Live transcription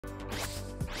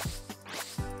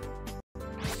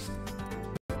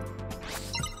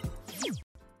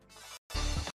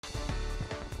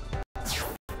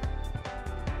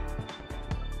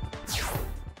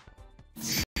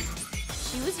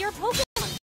your Pokken.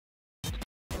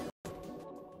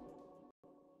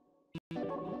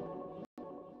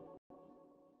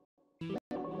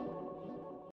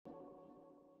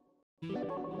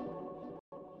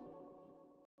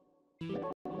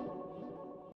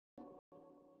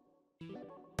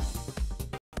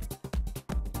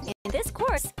 In this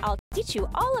course, I'll teach you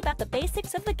all about the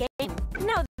basics of the game.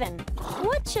 Now then,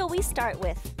 what shall we start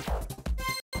with?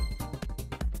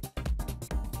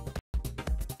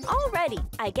 Alrighty,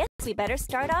 I guess we better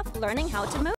start off learning how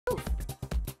to move.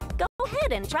 Go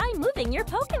ahead and try moving your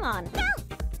Pokemon.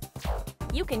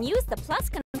 You can use the plus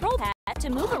control pad to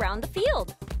move around the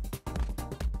field.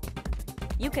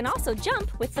 You can also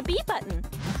jump with the B button.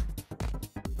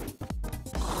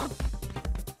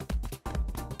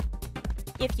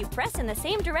 If you press in the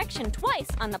same direction twice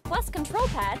on the plus control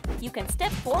pad, you can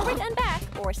step forward and back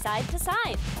or side to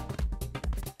side.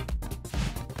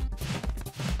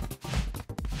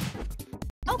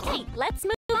 Okay, let's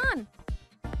move on.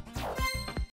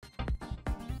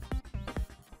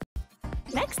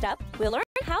 Next up, we'll learn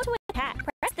how to attack.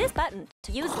 Press this button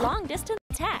to use long-distance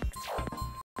attacks.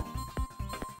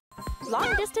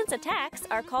 Long-distance attacks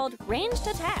are called ranged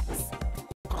attacks.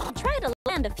 Try to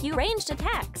land a few ranged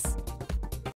attacks.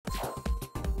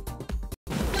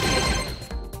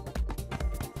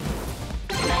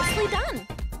 Nicely done!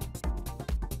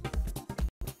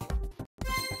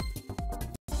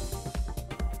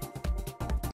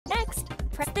 Next,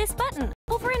 press this button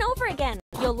over and over again.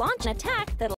 You'll launch an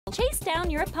attack that'll chase down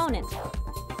your opponent.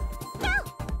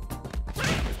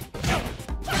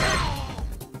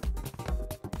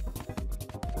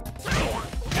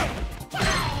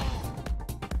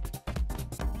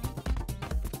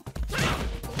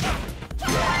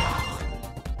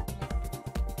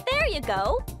 There you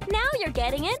go! Now you're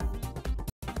getting it!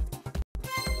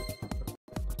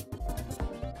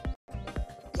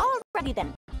 Alrighty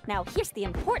then, now here's the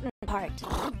important part.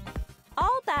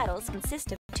 All battles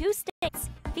consist of two states,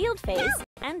 field phase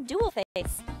and duel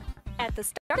phase. At the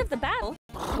start of the battle,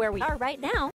 where we are right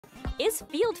now, is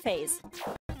field phase.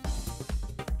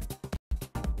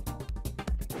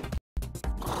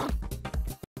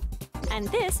 And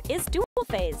this is duel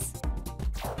phase.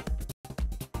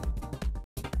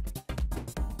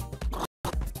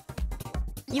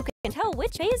 You can tell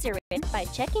which phase you're in by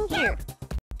checking here.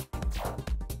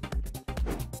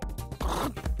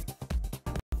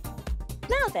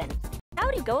 Now then,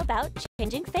 how do you go about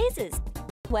changing phases?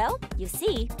 Well, you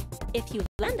see, if you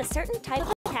land a certain type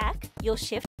of attack, you'll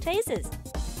shift phases.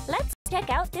 Let's check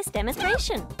out this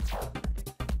demonstration.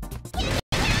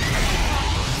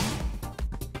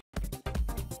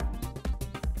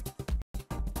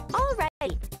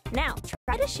 Alrighty, now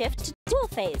try to shift to duel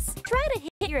phase. Try to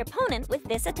hit your opponent with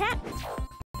this attack.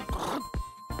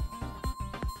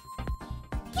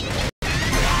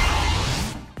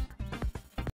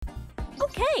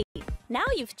 Okay, now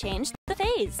you've changed the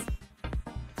phase.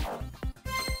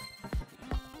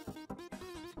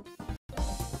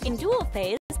 In duel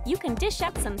phase, you can dish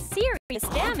out some serious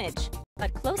damage,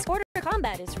 but close quarter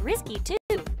combat is risky too.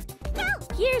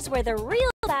 Here's where the real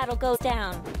battle goes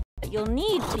down, but you'll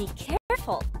need to be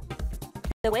careful.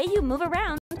 The way you move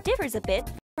around differs a bit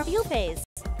from field phase.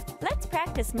 Let's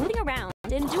practice moving around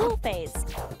in duel phase.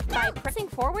 By pressing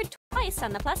forward twice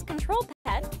on the plus control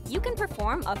pad, you can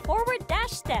perform a forward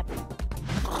dash step.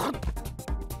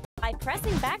 By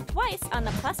pressing back twice on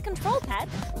the plus control pad,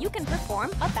 you can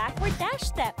perform a backward dash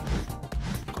step.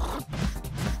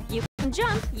 You can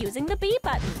jump using the B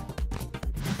button.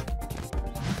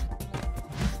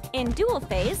 In duel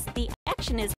phase, the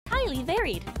action is highly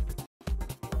varied.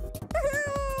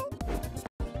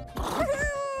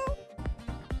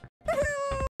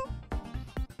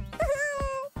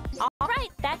 Alright,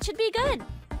 that should be good.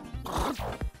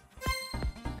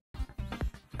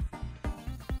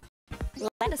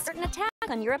 Land a certain attack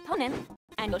on your opponent,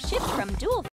 and you'll shift from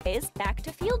duel phase back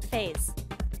to field phase.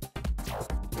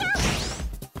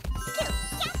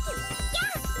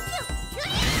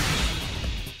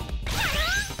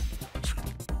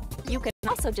 You can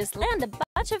also just land a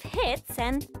bunch of hits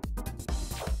and...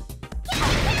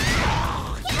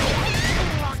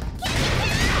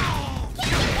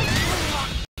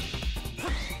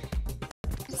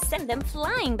 send them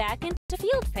flying back into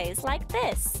field phase like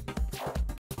this.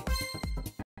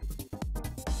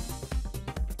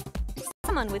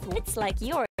 Someone with wits like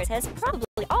yours has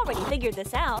probably already figured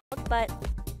this out, but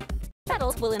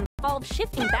battles will involve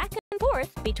shifting back and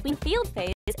forth between field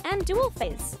phase and duel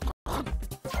phase.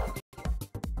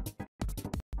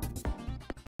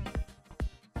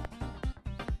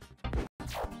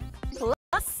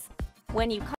 Plus,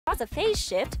 when you cause a phase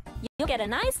shift, you'll get a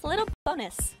nice little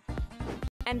bonus.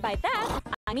 And by that,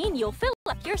 I mean you'll fill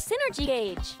up your synergy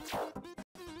gauge.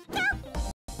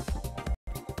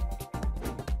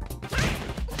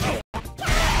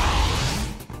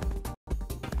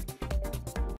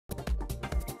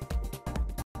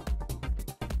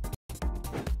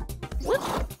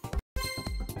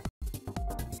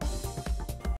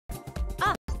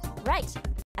 Right,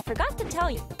 I forgot to tell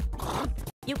you.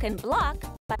 You can block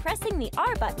by pressing the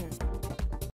R button.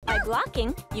 By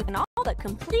blocking, you can all but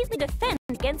completely defend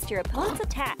against your opponent's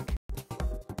attack.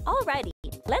 Alrighty,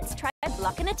 let's try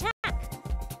block and attack.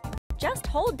 Just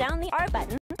hold down the R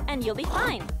button and you'll be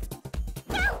fine.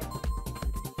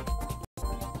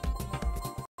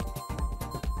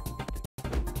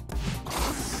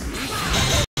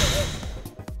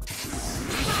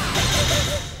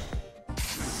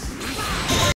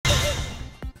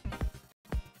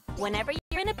 Whenever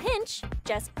you're in a pinch,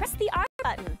 just press the R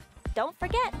button. Don't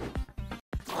forget.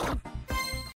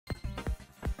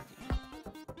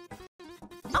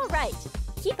 All right,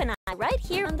 keep an eye right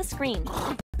here on the screen.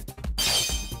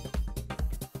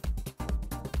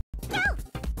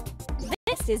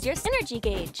 This is your synergy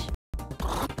gauge.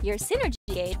 Your synergy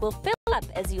gauge will fill up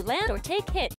as you land or take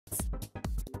hits.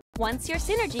 Once your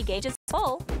synergy gauge is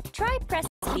full, try pressing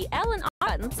the L and R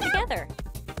buttons together.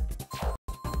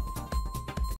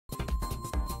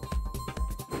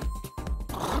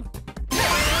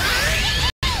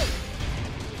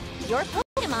 Your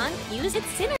Pokémon use its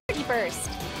Synergy Burst.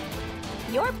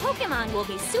 Your Pokémon will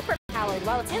be super powered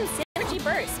while it's in Synergy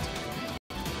Burst.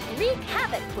 Wreak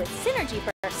havoc with Synergy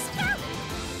Burst.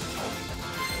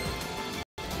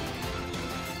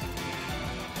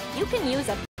 You can use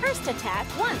a burst attack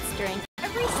once during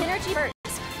every Synergy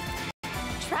Burst.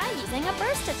 Try using a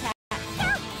burst attack.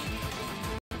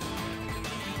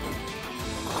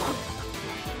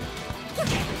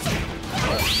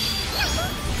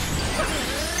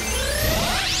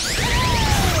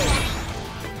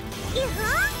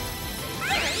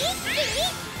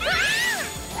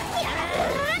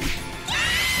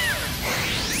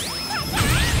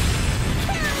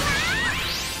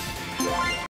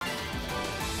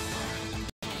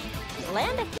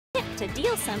 Land a hit to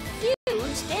deal some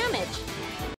huge damage.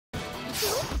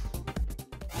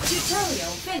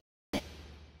 Tutorial finished.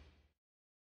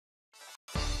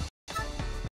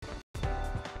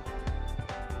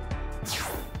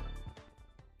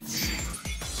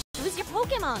 Choose your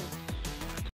Pokémon.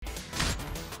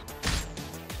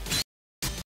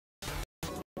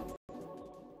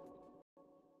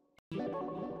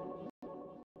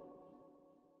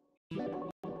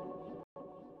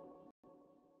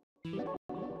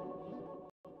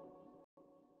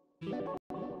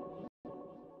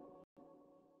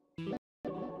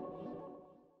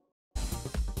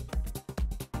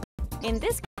 In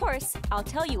this course, I'll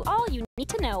tell you all you need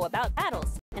to know about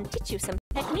battles and teach you some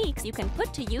techniques you can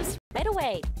put to use right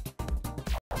away.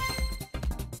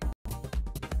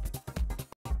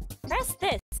 Press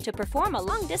this to perform a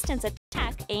long-distance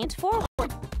attack aimed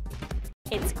forward.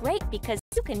 It's great because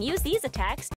you can use these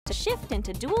attacks to shift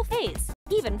into dual phase,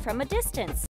 even from a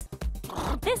distance.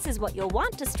 This is what you'll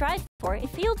want to strive for in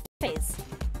field phase.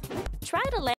 Try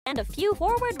to land a few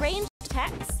forward-range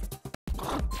attacks.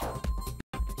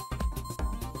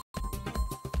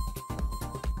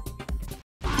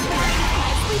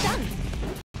 Nicely done!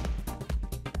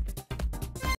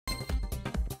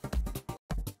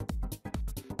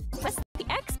 Press the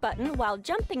X button while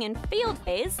jumping in field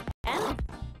phase and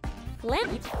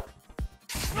land.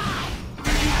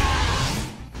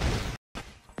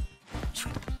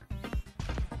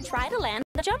 Try to land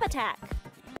the jump attack.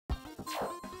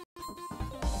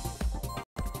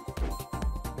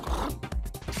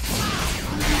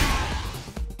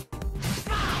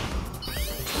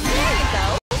 There you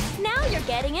go! Now you're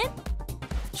getting it!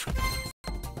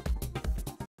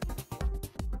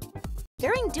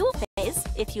 During dual phase,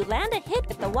 if you land a hit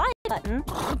with the Y button,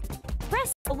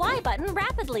 press the Y button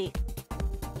rapidly.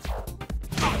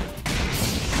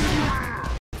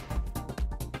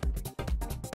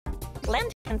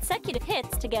 Land consecutive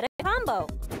hits to get a combo.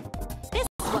 This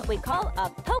is what we call a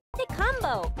Poke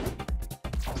combo.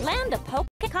 Land a Poke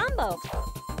combo.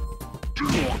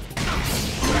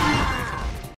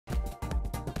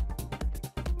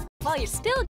 While you're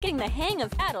still getting the hang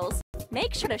of battles,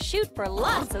 make sure to shoot for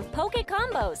lots of Poke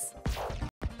combos.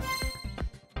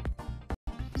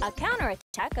 A counter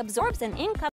attack absorbs an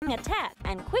incoming attack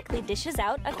and quickly dishes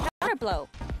out a counter blow.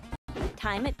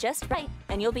 Time it just right,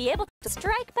 and you'll be able to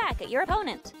strike back at your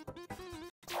opponent.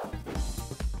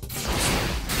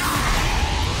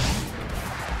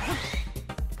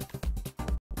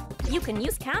 You can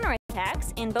use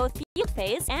counterattacks in both field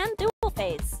phase and dual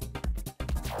phase.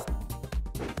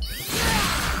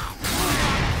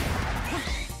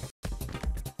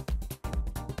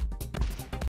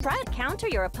 try to counter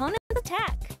your opponent's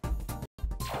attack.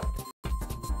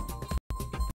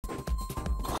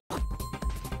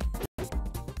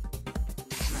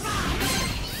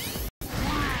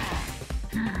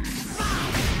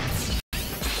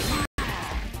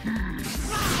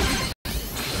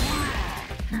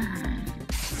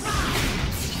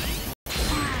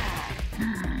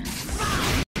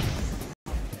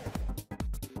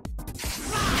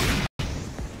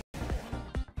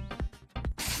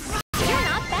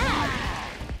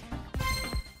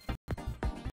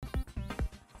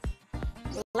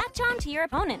 Latch on to your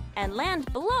opponent and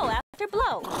land blow after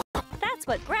blow. That's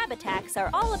what grab attacks are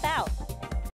all about.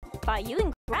 By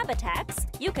using grab attacks,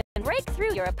 you can break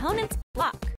through your opponent's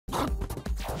block.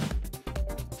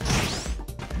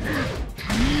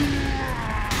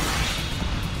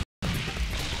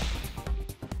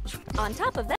 On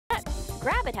top of that,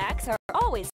 grab attacks are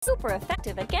always super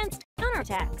effective against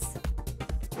counterattacks.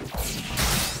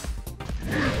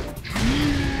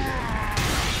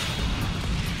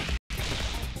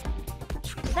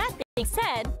 That being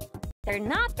said, they're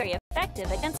not very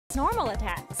effective against normal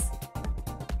attacks.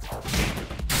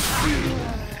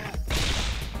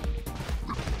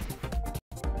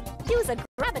 Use a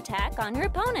grab attack on your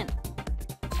opponent.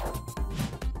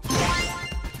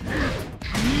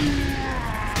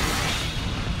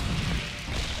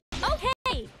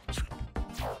 Okay!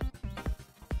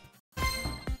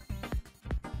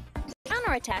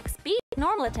 Counterattacks beat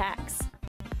normal attacks.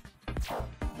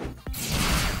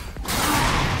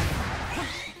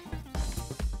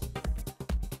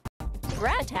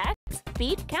 Grab attacks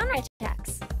beat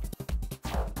counterattacks.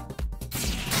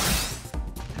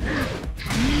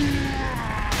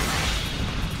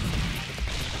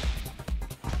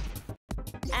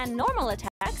 And normal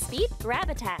attacks beat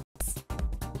grab attacks.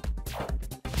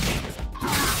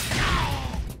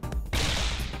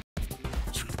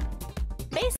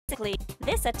 Basically,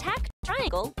 this attack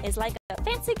triangle is like a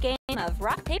fancy game of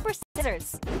rock, paper,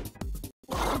 scissors.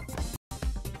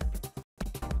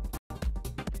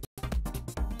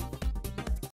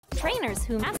 Trainers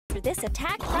who master this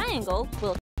attack triangle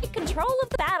will take control of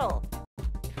the battle.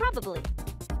 Probably.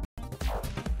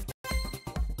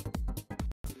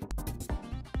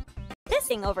 This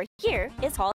thing over here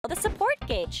is called the support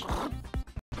gauge.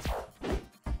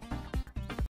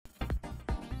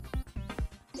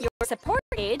 Your support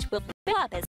gauge will fill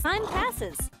up as time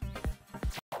passes.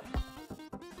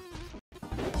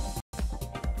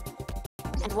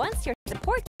 And once your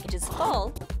support gauge is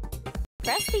full,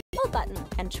 press the pull button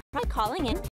and try calling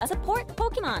in a support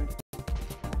Pokemon.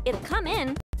 It'll come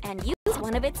in and use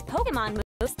one of its Pokemon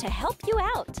moves to help you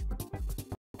out.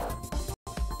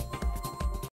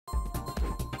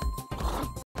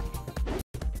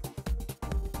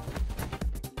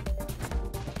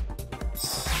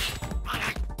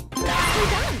 Nicely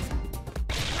done!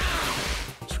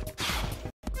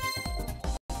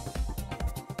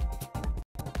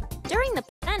 During the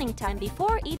planning time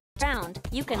before each round,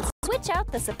 you can switch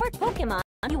out the support Pokemon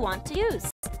you want to use.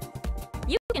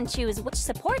 You can choose which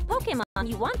support Pokemon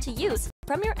you want to use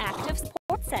from your active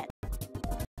support set.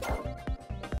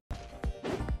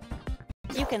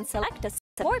 You can select a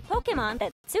support Pokemon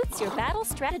that suits your battle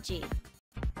strategy.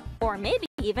 Or maybe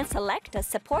even select a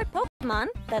support Pokemon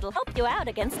that'll help you out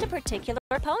against a particular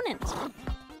opponent.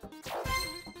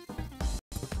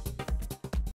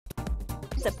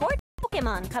 Support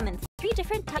Pokemon come in 3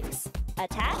 different types: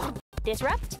 Attack,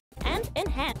 Disrupt, and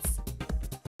Enhance.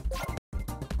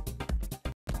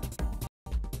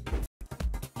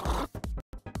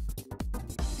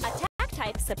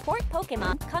 Attack-type support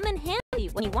Pokemon come in handy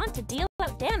when you want to deal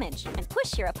out damage and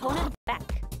push your opponent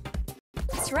back.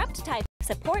 Disrupt-type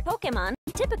support Pokemon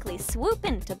typically swoop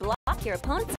in to block your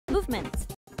opponent's movements.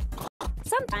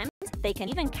 Sometimes they can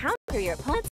even counter your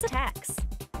opponent's attacks.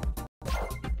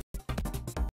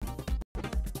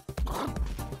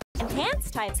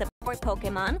 Enhance-type support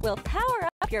Pokemon will power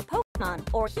up your Pokemon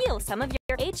or heal some of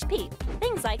your HP,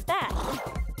 things like that.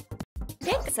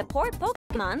 Pick a support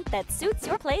Pokemon that suits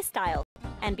your playstyle,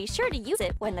 and be sure to use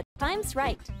it when the time's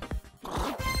right.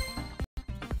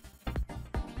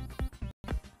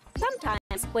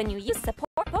 Sometimes, when you use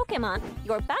support Pokemon,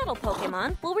 your battle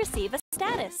Pokemon will receive a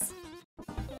status.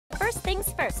 First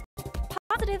things first,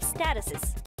 positive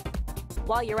statuses.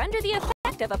 While you're under the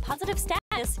effect of a positive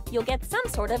status, you'll get some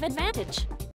sort of advantage.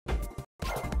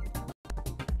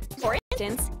 For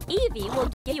instance, Eevee will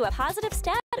give you a positive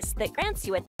status that grants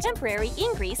you a temporary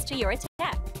increase to your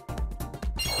attack.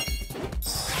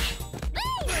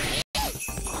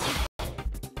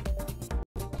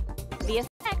 The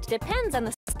effect depends on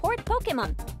the support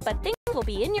Pokemon, but things will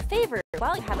be in your favor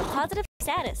while you have a positive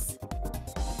status.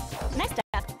 Next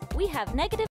up, we have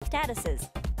negative statuses.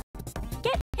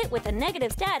 Get hit with a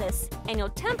negative status, and you'll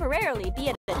temporarily be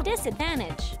at a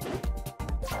disadvantage.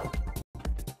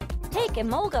 Take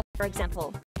Emolga, for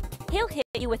example. He'll hit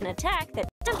you with an attack that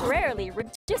temporarily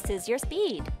reduces your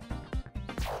speed.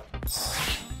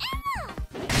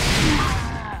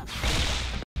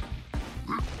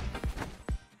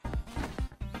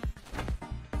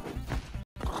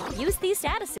 Use these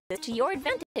statuses to your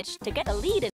advantage to get a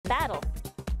lead in battle.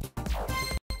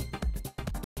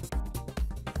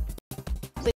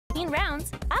 Between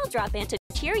rounds, I'll drop in to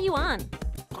cheer you on.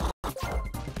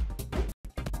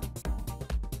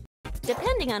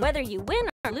 Depending on whether you win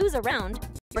or lose a round,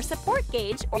 your support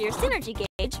gauge or your synergy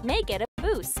gauge may get a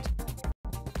boost.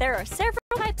 There are several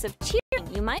types of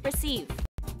cheering you might receive.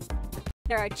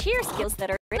 There are cheer skills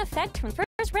that are in effect from the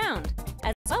first round,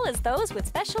 as well as those with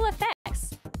special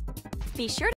effects. Be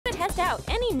sure to test out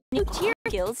any new cheer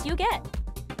skills you get.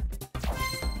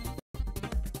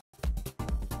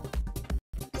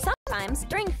 Sometimes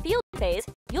during field phase,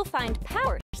 you'll find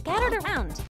power scattered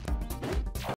around.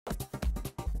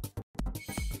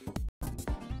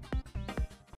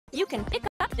 You can pick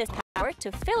up this power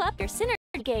to fill up your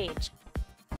synergy gauge.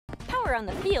 Power on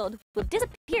the field will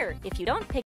disappear if you don't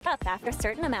pick it up after a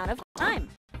certain amount of time.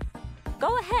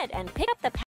 Go ahead and pick up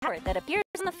the power that appears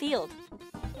on the field.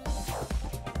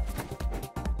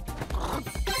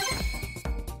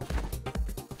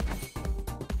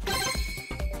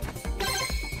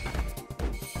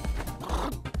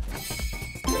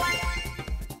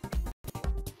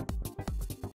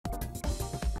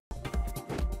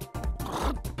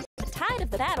 The tide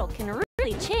of the battle can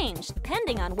really change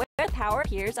depending on where the power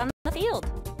appears on the field.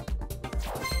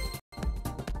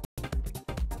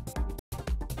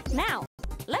 Now,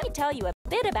 let me tell you a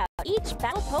bit about each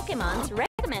battle Pokemon's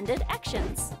recommended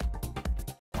actions.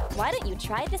 Why don't you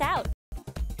try this out?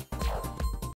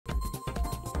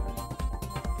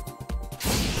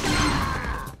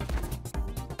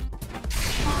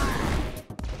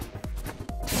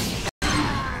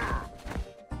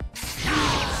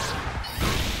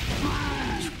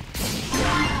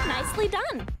 Nicely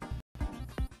done!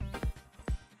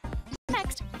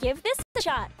 Next, give this a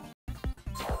shot.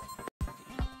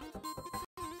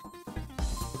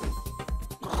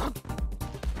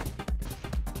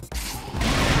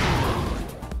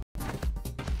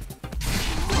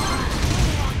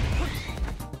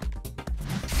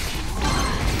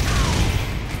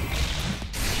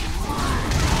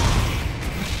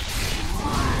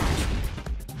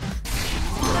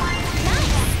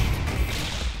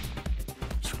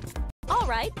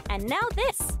 Alright, and now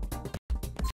this.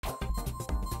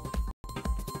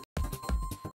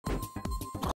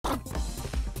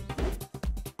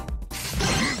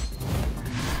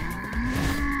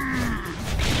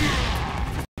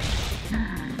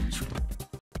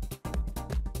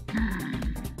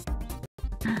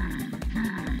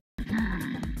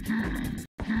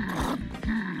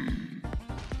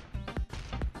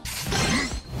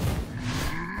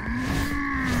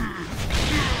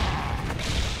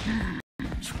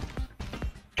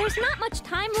 There's not much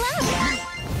time left.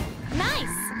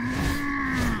 Nice!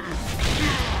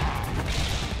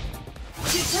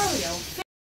 Tutorial.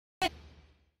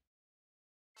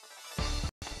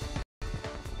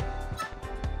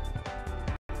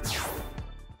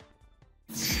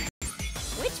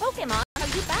 Which Pokemon are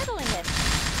you battling with?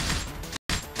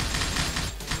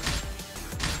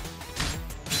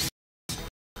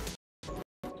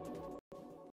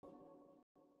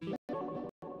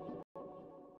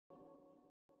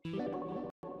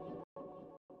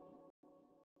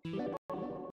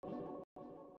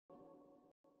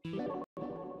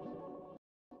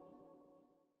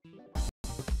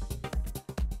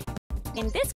 In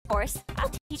this course,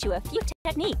 I'll teach you a few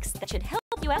techniques that should help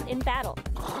you out in battle.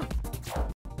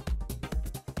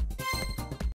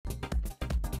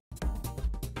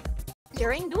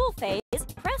 During duel phase,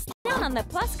 press down on the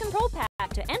plus control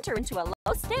pad to enter into a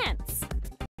low stance.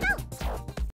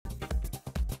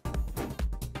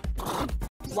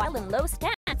 While in low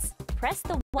stance, press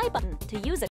the Y button to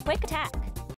use a quick attack.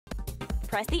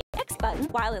 Press the X button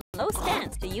while in low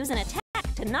stance to use an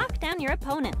attack to knock down your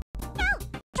opponent.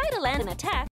 Try to land an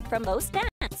attack from low stance.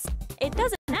 It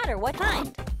doesn't matter what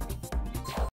kind.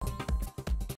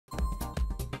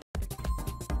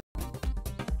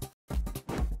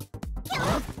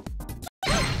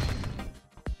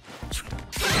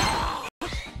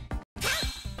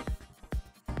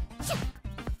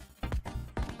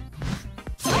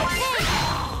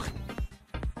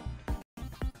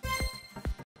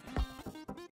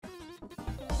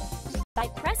 By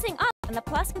pressing up on the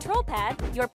plus control pad,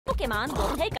 your Pokemon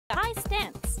will take a high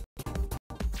stance.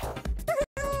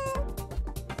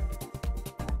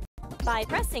 By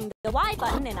pressing the Y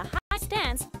button in a high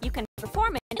stance, you can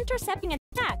perform an intercepting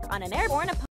attack on an airborne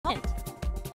opponent.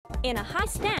 In a high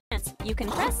stance, you can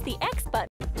press the X button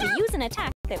to use an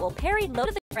attack that will parry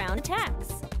low-to-the-ground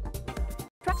attacks.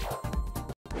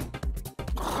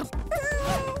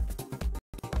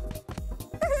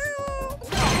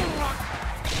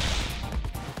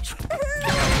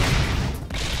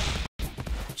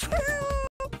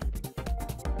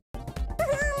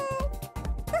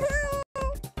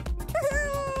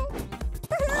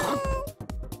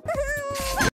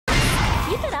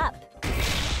 Keep it up!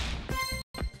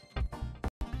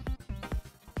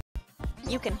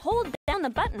 You can hold down the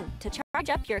button to charge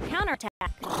up your counterattack.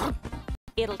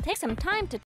 It'll take some time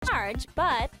to charge,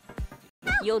 but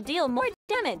you'll deal more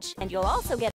damage, and you'll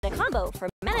also get a combo for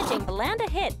managing to land a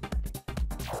hit.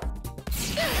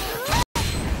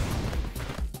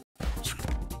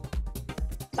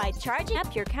 By charging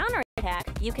up your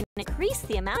counterattack, you can increase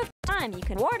the amount of time you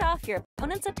can ward off your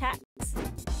opponent's attacks.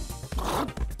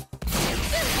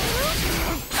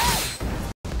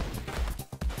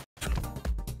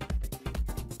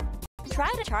 Try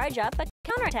to charge up a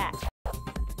counterattack.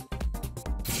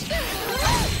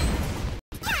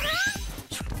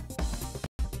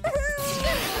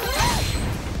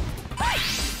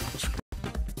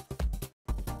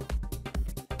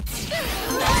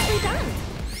 Nicely done!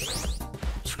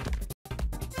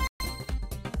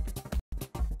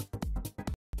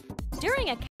 During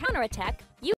a counterattack,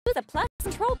 use the plus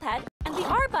control pad and the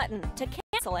R button to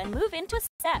cancel and move into a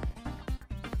step.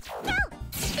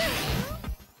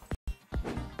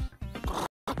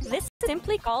 This is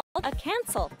simply called a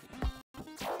cancel.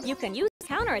 You can use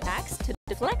counterattacks to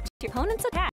deflect your opponent's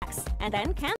attacks and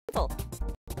then cancel.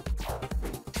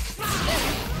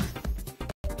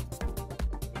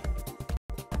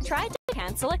 Try to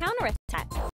cancel a counterattack.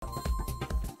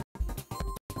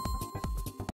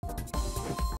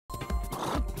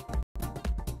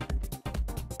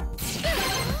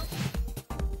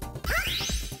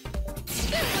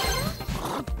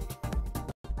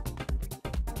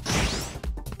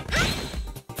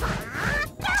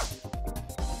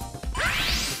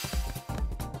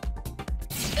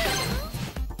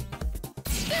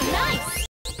 Nice!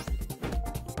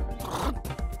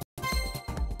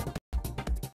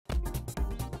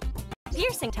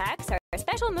 Piercing attacks are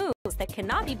special moves that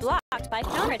cannot be blocked by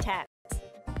counterattacks.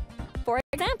 For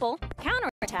example,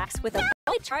 counterattacks with a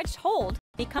fully charged hold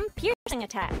become piercing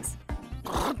attacks.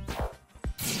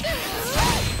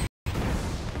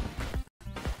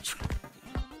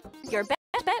 Your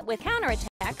best bet with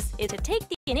counterattacks is to take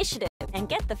the initiative and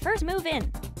get the first move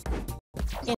in.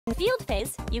 In field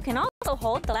phase, you can also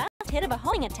hold the last hit of a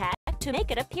homing attack to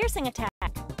make it a piercing attack.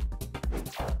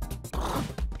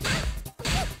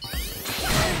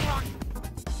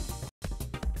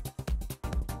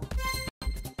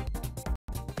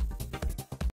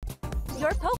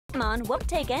 Your Pokémon won't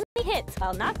take any hits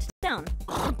while knocked down.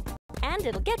 And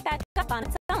it'll get back up on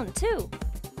its own, too.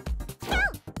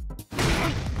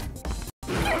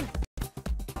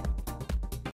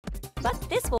 But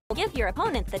this will give your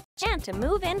opponent the chance to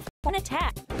move in for an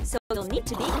attack, so you'll need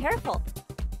to be careful.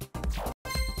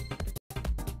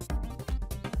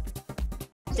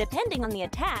 Depending on the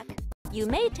attack, you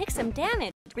may take some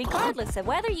damage regardless of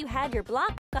whether you have your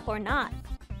block up or not.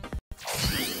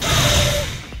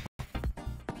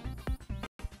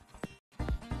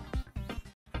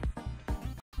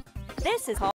 This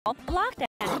is called block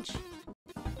damage.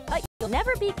 But you'll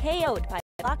never be KO'd by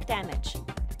block damage.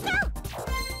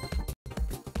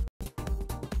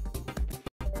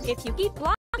 If you keep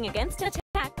blocking against an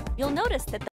attack, you'll notice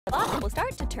that the block will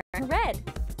start to turn red.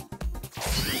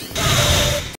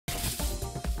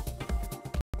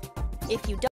 If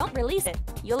you don't release it,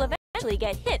 you'll eventually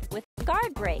get hit with a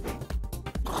guard break.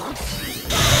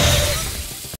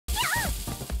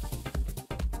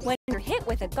 When you're hit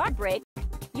with a guard break,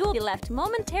 you'll be left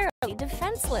momentarily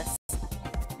defenseless.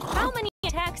 How many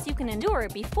attacks you can endure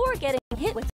before getting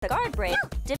hit with the guard break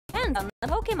depends on the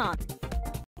Pokémon.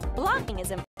 Blocking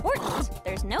is important,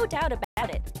 there's no doubt about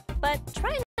it, but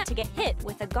try not to get hit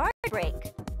with a guard break.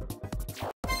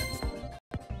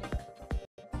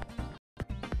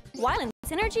 While in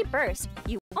Synergy Burst,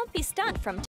 you won't be stunned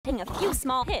from taking a few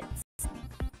small hits.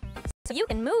 So you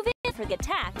can move in for the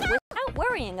attack without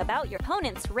worrying about your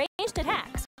opponent's ranged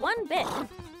attacks one bit.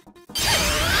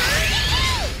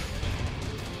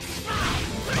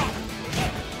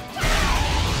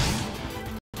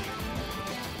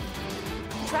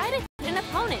 Try to hit an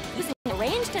opponent using a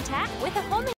ranged attack with a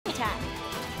homing attack.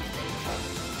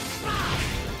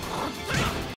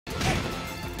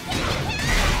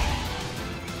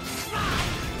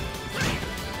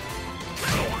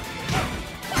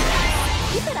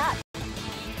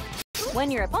 When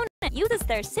your opponent uses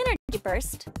their synergy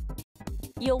burst,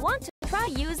 you'll want to try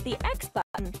to use the X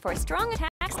button for strong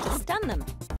attacks to stun them,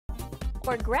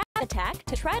 or grab attack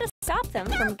to try to stop them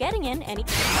from getting in any...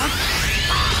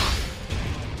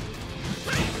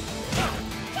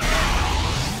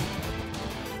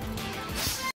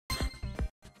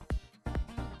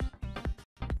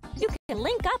 You can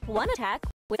link up one attack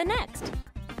with the next.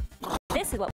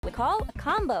 This is what we call a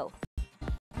combo.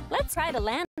 Let's try to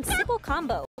land a simple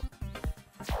combo.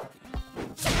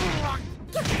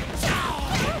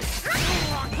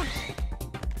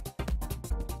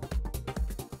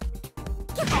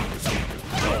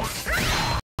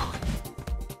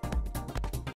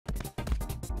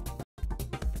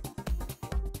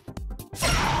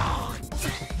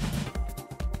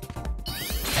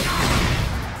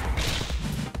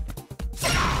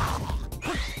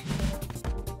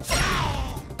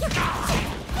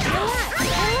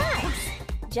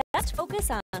 Just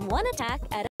focus on one attack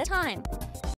at a time.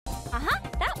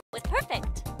 That was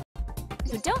perfect.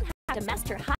 You don't have to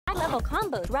master high-level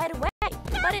combos right away,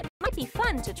 but it might be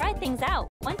fun to try things out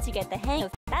once you get the hang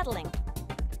of battling.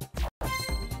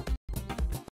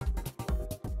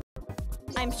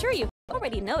 I'm sure you've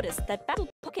already noticed that battle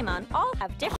Pokemon all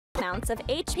have different amounts of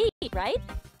HP, right?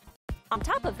 On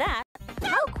top of that,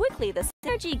 how quickly the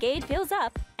synergy gauge fills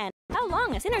up and how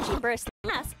long a synergy burst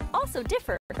lasts also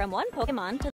differ from one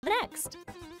Pokemon to the next.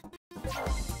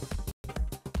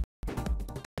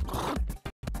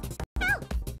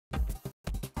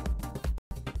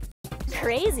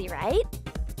 Crazy, right?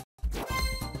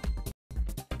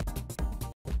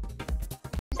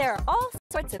 There are all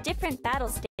sorts of different battle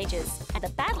stages, and the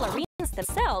battle arenas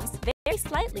themselves vary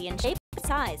slightly in shape and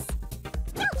size.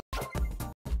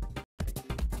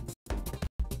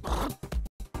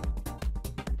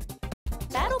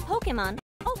 Battle Pokemon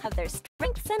all have their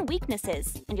strengths and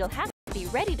weaknesses, and you'll have to be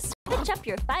ready to switch up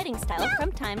your fighting style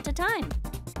from time to time.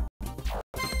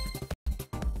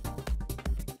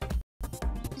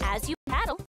 As you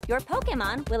battle, your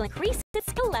Pokemon will increase its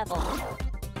skill level.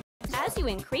 As you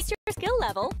increase your skill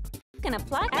level, you can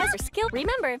apply as your skill.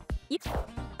 Remember, you...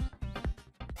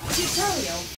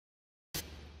 Tutorial.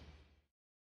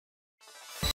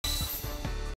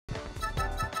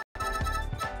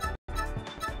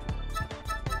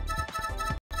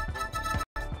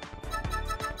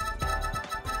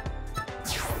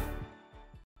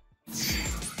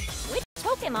 Which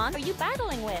Pokemon are you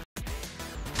battling with?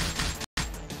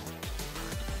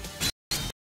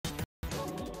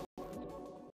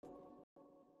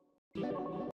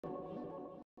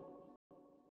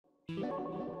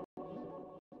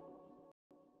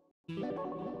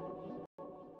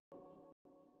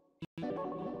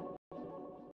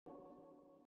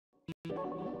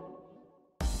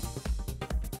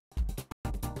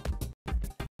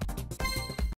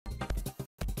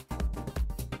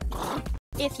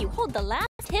 If you hold the last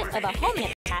hit of a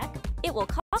homing attack, it will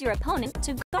cause your opponent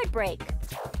to guard break.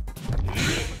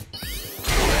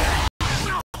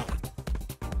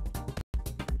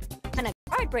 When a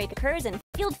guard break occurs in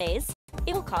field phase,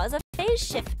 it will cause a phase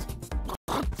shift.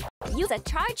 Use a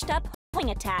charged up homing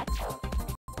attack.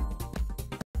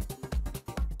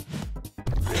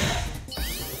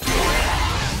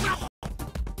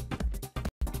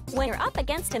 When you're up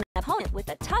against an opponent with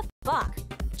a tough block,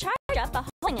 charge up a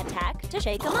homing attack to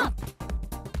shake them up.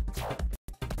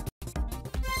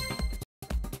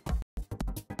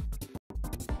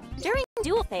 During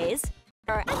duel phase,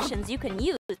 there are actions you can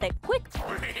use that quick.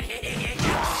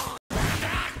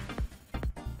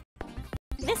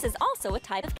 This is also a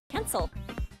type of cancel.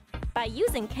 By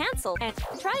using cancel and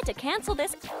try to cancel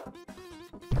this.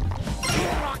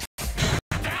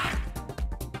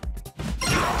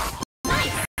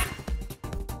 Nice!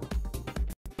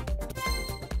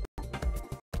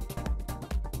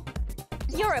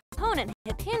 Your opponent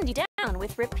had pinned you down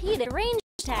with repeated range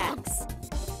attacks.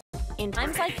 In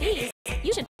times like these,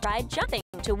 you should try jumping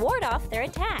to ward off their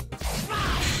attack.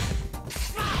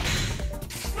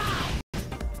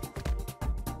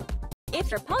 If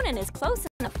your opponent is close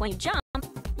enough when you jump,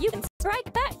 you can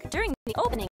strike back during the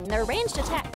opening in their ranged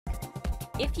attack.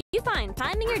 If you find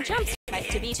timing your jump strike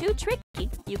to be too tricky,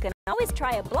 you can always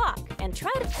try a block and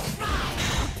try to...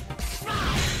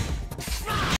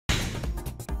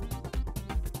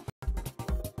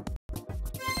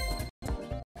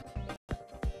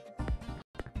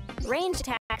 Ranged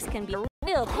attacks can be a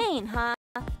real pain, huh?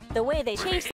 The way they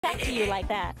chase back to you like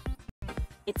that.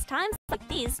 It's times like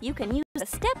these you can use a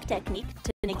step technique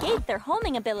to negate their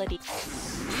homing ability.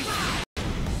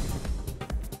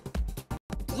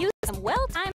 Use some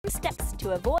well-timed steps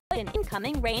to avoid an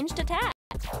incoming ranged attack.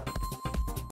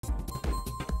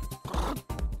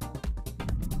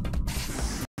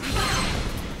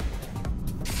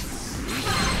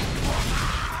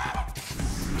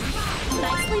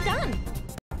 nicely done!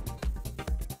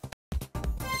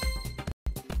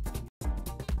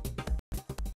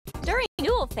 During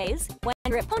duel phase, when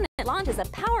your opponent launches a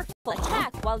powerful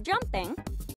attack while jumping,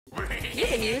 you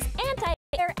can use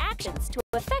anti-air actions to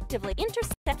effectively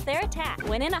intercept their attack.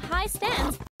 When in a high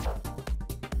stance,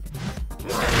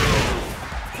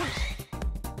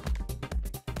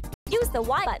 use the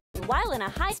Y button while in a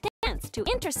high stance to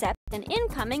intercept an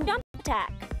incoming jump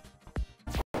attack.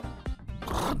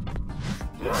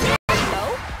 There you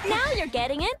go! Now you're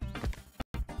getting it!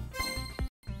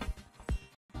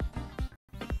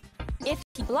 If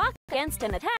you block against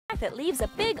an attack that leaves a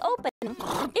big opening,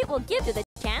 it will give you the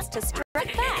chance to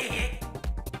strike back.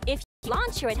 If you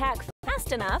launch your attack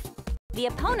fast enough, the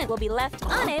opponent will be left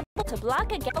unable to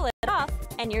block again, pull it off,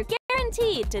 and you're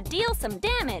guaranteed to deal some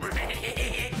damage.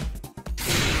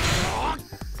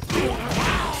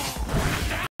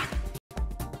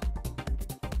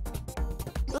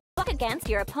 Block against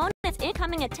your opponent's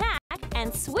incoming attack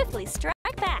and swiftly strike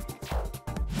back.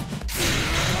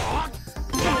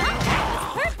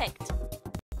 That was perfect!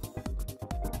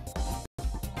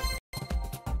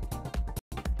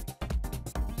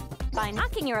 By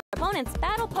knocking your opponent's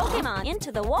battle Pokémon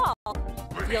into the wall,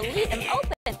 you'll leave them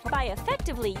open. By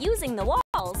effectively using the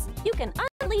walls, you can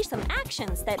unleash some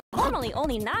actions that normally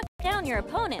only knock down your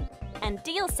opponent and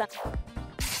deal some...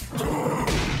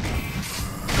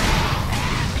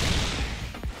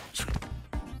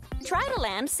 Try to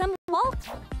land some wall...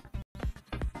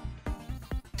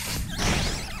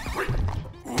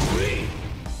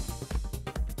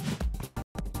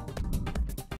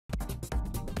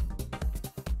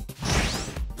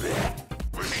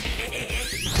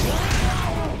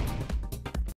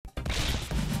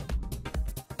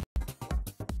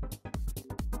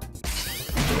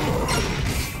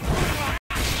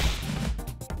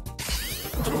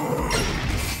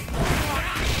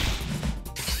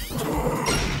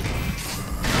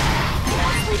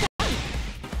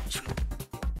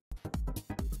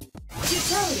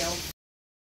 Tutorial.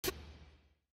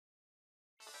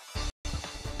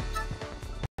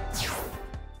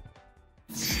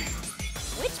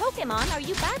 Which Pokémon are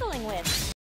you battling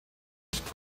with?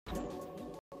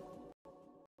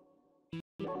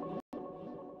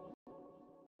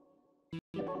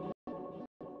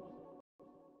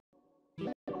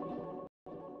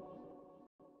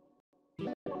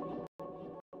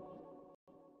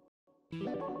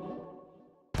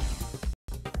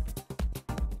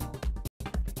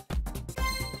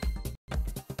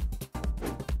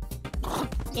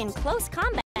 In close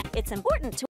combat, it's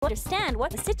important to understand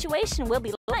what the situation will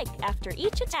be like after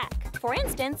each attack. For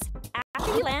instance,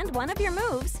 after you land one of your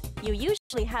moves, you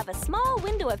usually have a small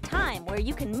window of time where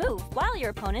you can move while your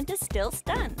opponent is still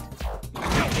stunned.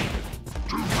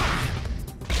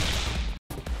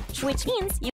 Which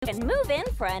means you can move in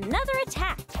for another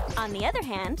attack. On the other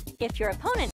hand, if your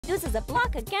opponent uses a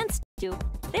block against you,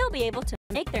 they'll be able to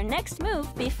make their next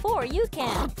move before you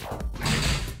can.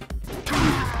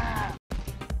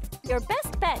 Your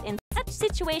best bet in such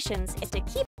situations is to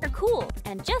keep your cool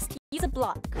and just use a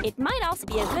block. It might also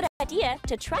be a good idea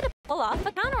to try to pull off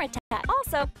a counterattack.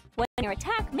 Also, when your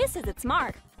attack misses its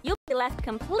mark, you'll be left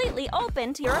completely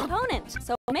open to your opponent.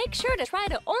 So make sure to try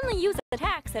to only use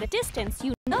attacks at a distance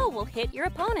you know will hit your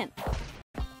opponent.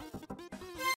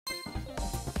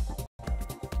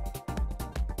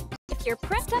 If you're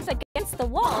pressed up against the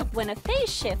wall when a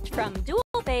phase shift from dual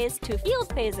phase to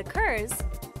field phase occurs,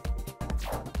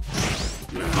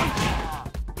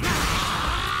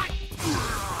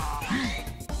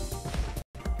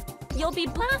 you'll be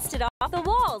blasted off the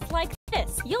walls like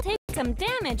this. You'll take some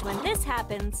damage when this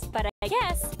happens, but I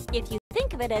guess if you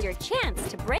think of it as your chance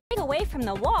to break away from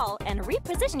the wall and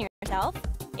reposition yourself,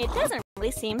 it doesn't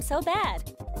really seem so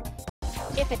bad.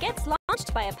 If it gets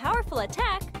launched by a powerful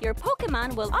attack, your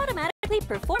Pokémon will automatically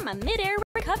perform a mid-air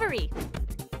recovery.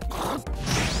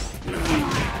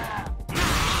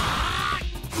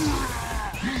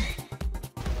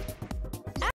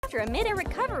 After a mid-air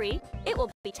recovery, it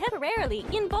will be temporarily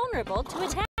invulnerable to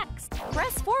attacks.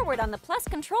 Press forward on the plus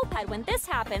control pad when this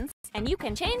happens, and you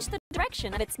can change the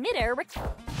direction of its mid-air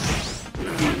recovery.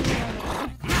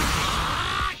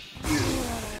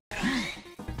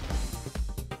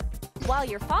 While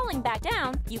you're falling back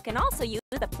down, you can also use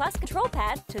the plus control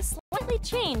pad to slightly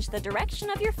change the direction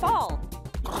of your fall.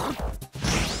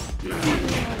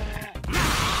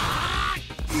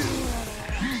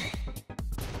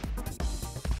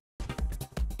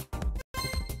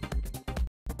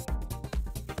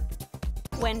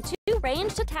 When two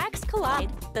ranged attacks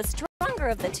collide, the stronger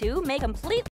of the two may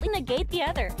completely negate the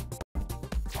other.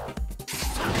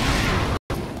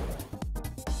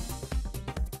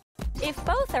 If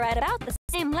both are at about the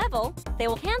same level, they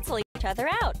will cancel each other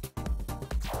out.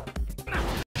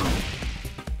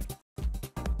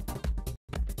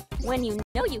 When you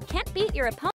know you can't beat your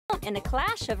opponent in a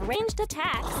clash of ranged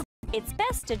attacks, it's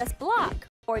best to just block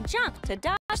or jump to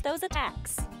dodge those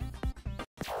attacks.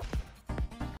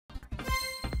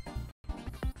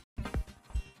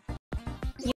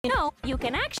 You know, you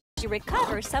can actually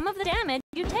recover some of the damage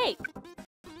you take.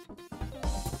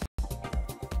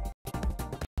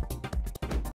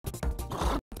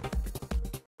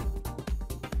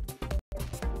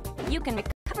 You can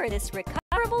recover this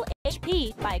recoverable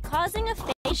HP by causing a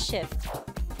phase shift.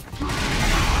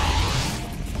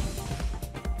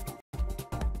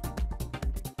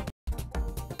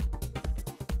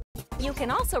 You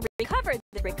can also recover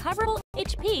the recoverable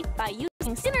HP by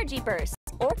using Synergy Burst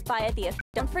or via the effect.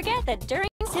 Don't forget that during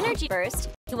Synergy Burst,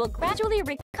 you will gradually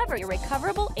recover your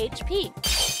recoverable HP.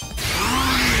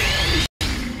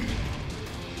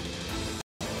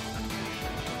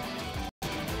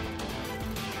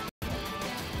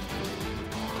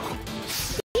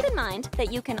 Keep in mind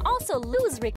that you can also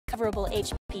lose recoverable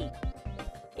HP.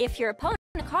 If your opponent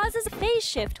causes a phase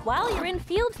shift while you're in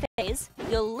field phase,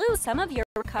 you'll lose some of your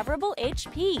recoverable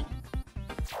HP.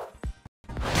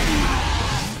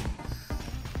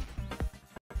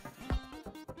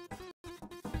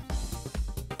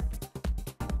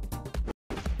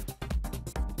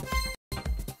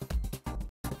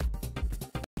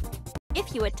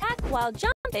 If you attack while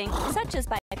jumping, such as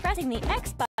by pressing the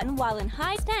X button while in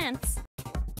high stance,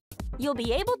 you'll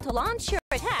be able to launch your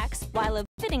attacks while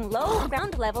avoiding low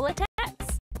ground level attacks.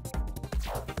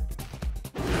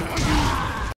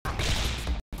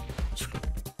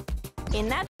 In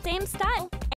that same style,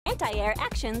 anti-air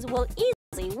actions will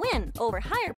easily win over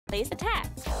higher placed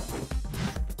attacks.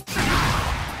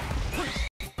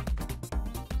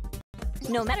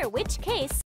 No matter which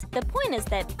case, the point is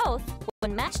that both,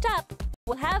 when matched up,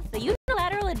 will have the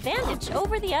unilateral advantage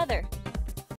over the other.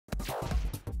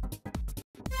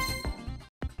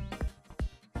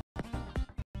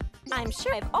 I'm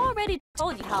sure I've already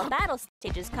told you how battle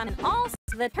stages come in all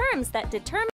the terms that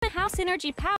determine how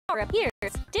synergy power appears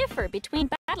differ between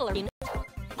battle arenas.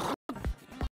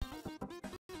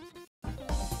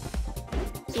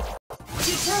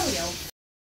 Tutorial